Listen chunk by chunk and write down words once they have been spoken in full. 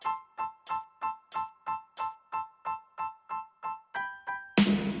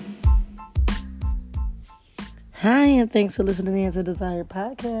Hi, and thanks for listening to Answer Desire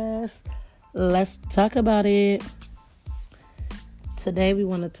podcast. Let's talk about it. Today, we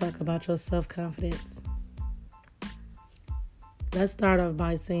want to talk about your self-confidence. Let's start off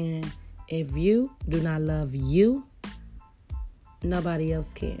by saying, if you do not love you, nobody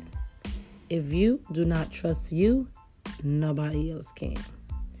else can. If you do not trust you, nobody else can.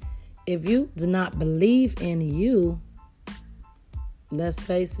 If you do not believe in you, let's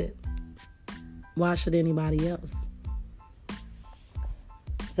face it, why should anybody else?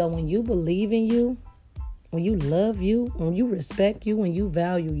 So when you believe in you, when you love you, when you respect you, when you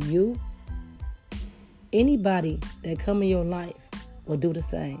value you, anybody that come in your life will do the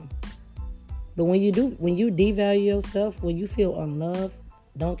same. But when you devalue yourself, when you feel unloved,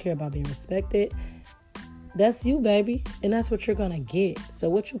 don't care about being respected, that's you, baby. And that's what you're going to get. So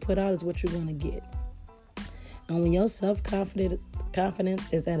what you put out is what you're going to get. And when your self-confidence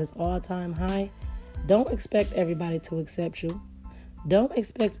is at its all-time high, don't expect everybody to accept you. Don't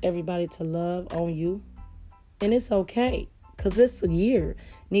expect everybody to love on you. And it's okay, because this year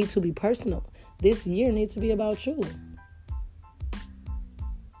needs to be personal. This year needs to be about you.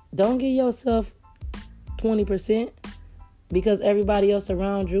 Don't give yourself 20% because everybody else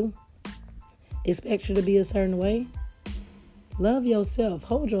around you expects you to be a certain way. Love yourself.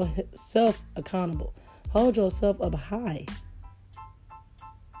 Hold yourself accountable. Hold yourself up high.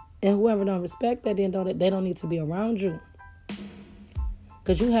 And whoever don't respect that, then they don't need to be around you.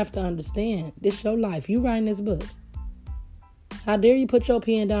 Because you have to understand, this your life. You writing this book. How dare you put your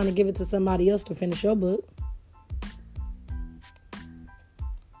pen down and give it to somebody else to finish your book?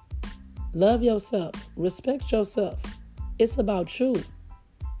 Love yourself. Respect yourself. It's about you.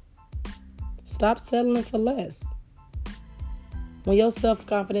 Stop settling for less. When your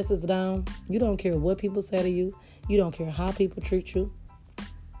self-confidence is down, you don't care what people say to you. You don't care how people treat you.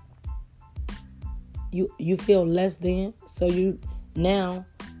 You feel less than, so you now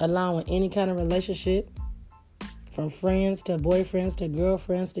allowing any kind of relationship, from friends to boyfriends to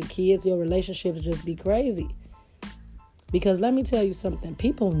girlfriends to kids, your relationships just be crazy. Because let me tell you something,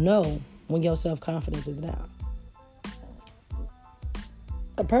 people know when your self-confidence is down.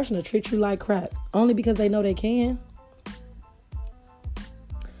 A person will treat you like crap only because they know they can.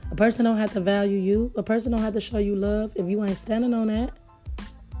 A person don't have to value you. A person don't have to show you love if you ain't standing on that.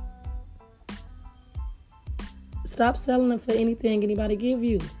 Stop settling for anything anybody give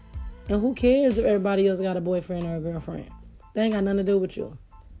you. And who cares if everybody else got a boyfriend or a girlfriend? They ain't got nothing to do with you.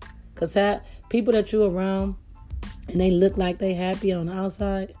 Because people that you around and they look like they happy on the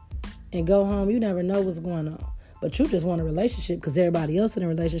outside and go home, you never know what's going on. But you just want a relationship because everybody else in a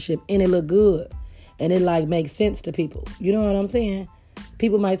relationship and it look good. And it makes sense to people. You know what I'm saying?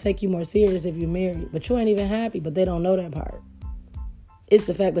 People might take you more serious if you're married. But you ain't even happy, but they don't know that part. It's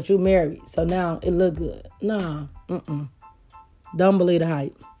the fact that you're married. So now it look good. Nah. Don't believe the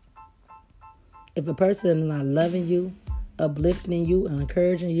hype. If a person is not loving you, uplifting you,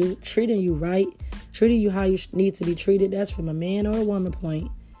 encouraging you, treating you right, treating you how you need to be treated, that's from a man or a woman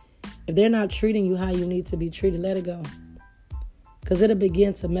point. If they're not treating you how you need to be treated, let it go. Because it'll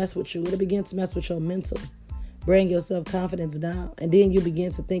begin to mess with you. It'll begin to mess with your mental. Bring your self-confidence down. And then you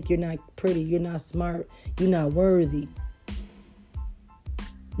begin to think you're not pretty, you're not smart, you're not worthy.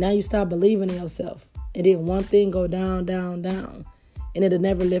 Now you stop believing in yourself. And then one thing go down, down, down. And it'll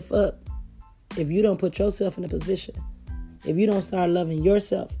never lift up if you don't put yourself in a position. If you don't start loving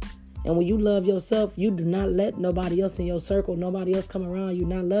yourself. And when you love yourself, you do not let nobody else in your circle, nobody else come around you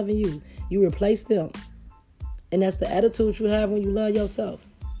not loving you. You replace them. And that's the attitude you have when you love yourself.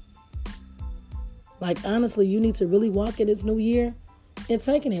 Honestly, you need to really walk in this new year and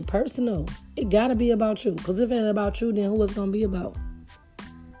taking it personal. It got to be about you. Because if it ain't about you, then who it's going to be about?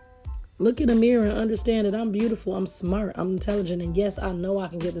 Look in the mirror and understand that I'm beautiful, I'm smart, I'm intelligent, and yes, I know I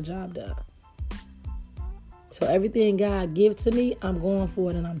can get the job done. So everything God gives to me, I'm going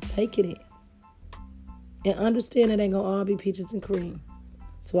for it and I'm taking it. And understand it ain't going to all be peaches and cream.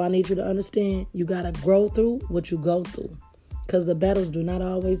 So I need you to understand you got to grow through what you go through. Because the battles do not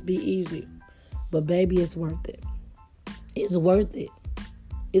always be easy. But baby, it's worth it. It's worth it.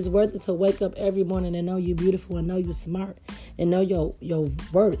 It's worth it to wake up every morning and know you're beautiful and know you're smart and know your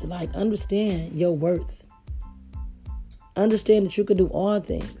worth. Understand your worth. Understand that you can do all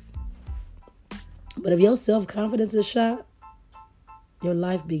things. But if your self-confidence is shot, your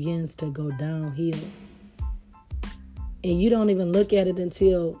life begins to go downhill. And you don't even look at it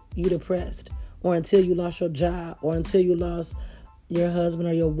until you're depressed or until you lost your job or until you lost your husband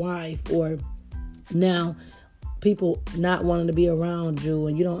or your wife or now people not wanting to be around you,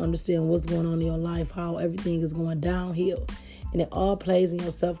 and you don't understand what's going on in your life, how everything is going downhill. And it all plays in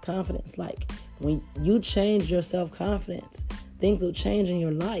your self-confidence. Like, when you change your self-confidence, things will change in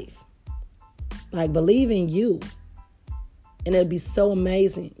your life. Like, believe in you. And it'll be so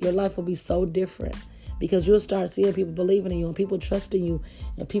amazing. Your life will be so different. Because you'll start seeing people believing in you and people trusting you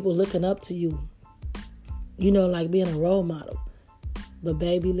and people looking up to you. You know, like being a role model. But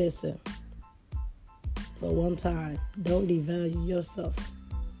baby, listen. For one time, don't devalue yourself.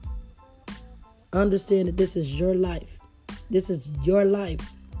 Understand that this is your life. This is your life.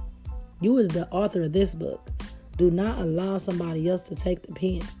 You is the author of this book. Do not allow somebody else to take the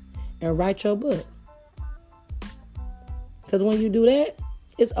pen and write your book. Because when you do that,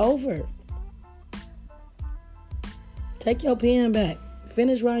 it's over. Take your pen back.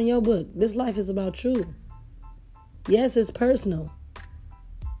 Finish writing your book. This life is about you. Yes, it's personal.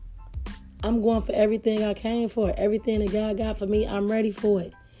 I'm going for everything I came for. Everything that God got for me, I'm ready for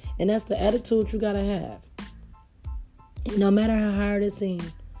it. And that's the attitude you got to have. No matter how hard it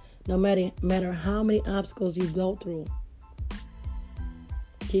seems, no matter how many obstacles you go through,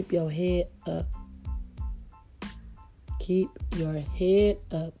 keep your head up. Keep your head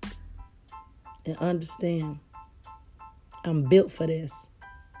up and understand, I'm built for this.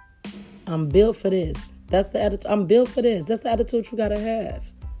 I'm built for this. That's the attitude. I'm built for this. That's the attitude you got to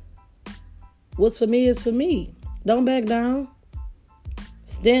have. What's for me is for me. Don't back down.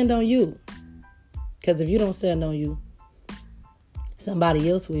 Stand on you. Because if you don't stand on you, somebody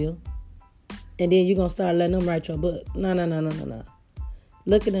else will. And then you're going to start letting them write your book. No.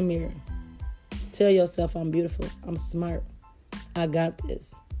 Look in the mirror. Tell yourself, I'm beautiful. I'm smart. I got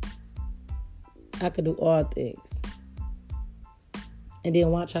this. I could do all things. And then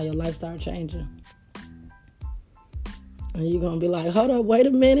watch how your life start changing. And you're going to be like, hold up, wait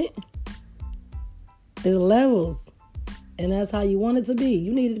a minute. It's levels. And that's how you want it to be.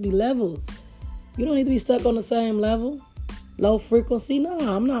 You need it to be levels. You don't need to be stuck on the same level. Low frequency. No,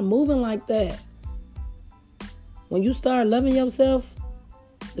 I'm not moving like that. When you start loving yourself,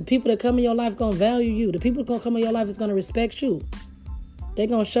 the people that come in your life going to value you. The people that going to come in your life is going to respect you. They're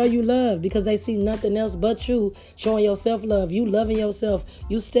going to show you love because they see nothing else but you showing yourself love. You loving yourself.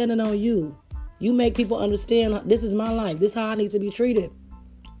 You standing on you. You make people understand this is my life. This is how I need to be treated.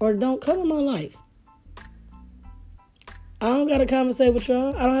 Or don't come in my life. I don't got to conversate with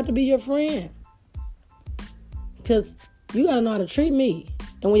y'all. I don't have to be your friend. Because you got to know how to treat me.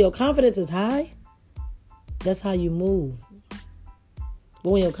 And when your confidence is high, that's how you move. But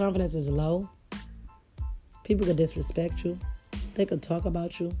when your confidence is low, people could disrespect you. They could talk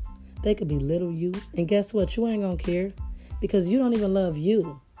about you. They could belittle you. And guess what? You ain't going to care. Because you don't even love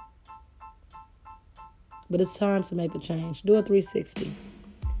you. But it's time to make a change. Do a 360.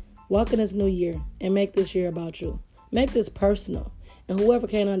 Walk in this new year and make this year about you. Make this personal. And whoever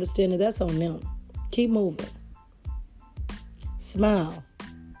can't understand it, that's on them. Keep moving. Smile.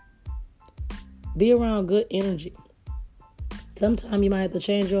 Be around good energy. Sometimes you might have to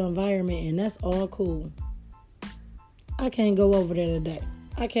change your environment, and that's all cool. I can't go over there today.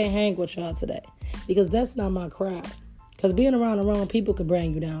 I can't hang with y'all today because that's not my crowd. Because being around the wrong people can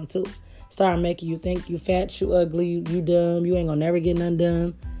bring you down too. Start making you think you fat, you ugly, you dumb, you ain't gonna never get none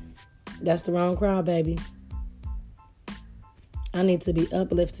done. That's the wrong crowd, baby. I need to be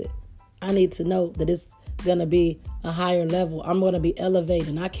uplifted. I need to know that it's going to be a higher level. I'm going to be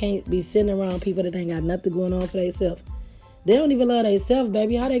elevated. I can't be sitting around people that ain't got nothing going on for themselves. They don't even love themselves,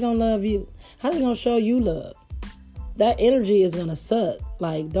 baby. How they going to love you? How they going to show you love? That energy is going to suck.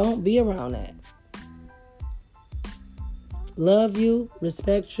 Like, don't be around that. Love you,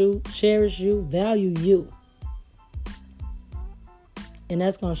 respect you, cherish you, value you. And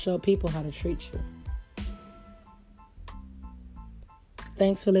that's going to show people how to treat you.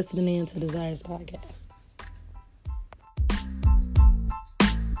 Thanks for listening in to Desires Podcast.